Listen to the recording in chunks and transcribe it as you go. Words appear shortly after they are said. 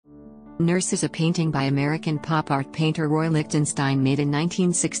Nurse is a painting by American pop art painter Roy Lichtenstein made in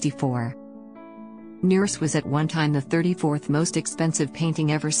 1964. Nurse was at one time the 34th most expensive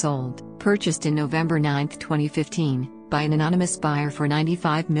painting ever sold, purchased in November 9, 2015, by an anonymous buyer for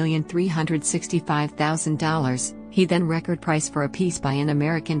 $95,365,000, he then record price for a piece by an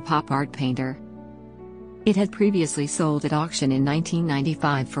American pop art painter. It had previously sold at auction in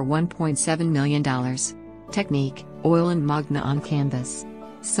 1995 for $1.7 million. Technique, oil and magna on canvas.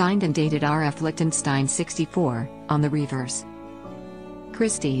 Signed and dated R.F. Lichtenstein 64, on the reverse.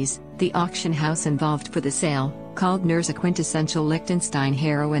 Christie's, the auction house involved for the sale, called Nurse a quintessential Lichtenstein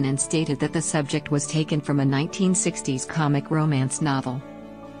heroine and stated that the subject was taken from a 1960s comic romance novel.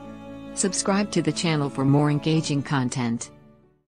 Subscribe to the channel for more engaging content.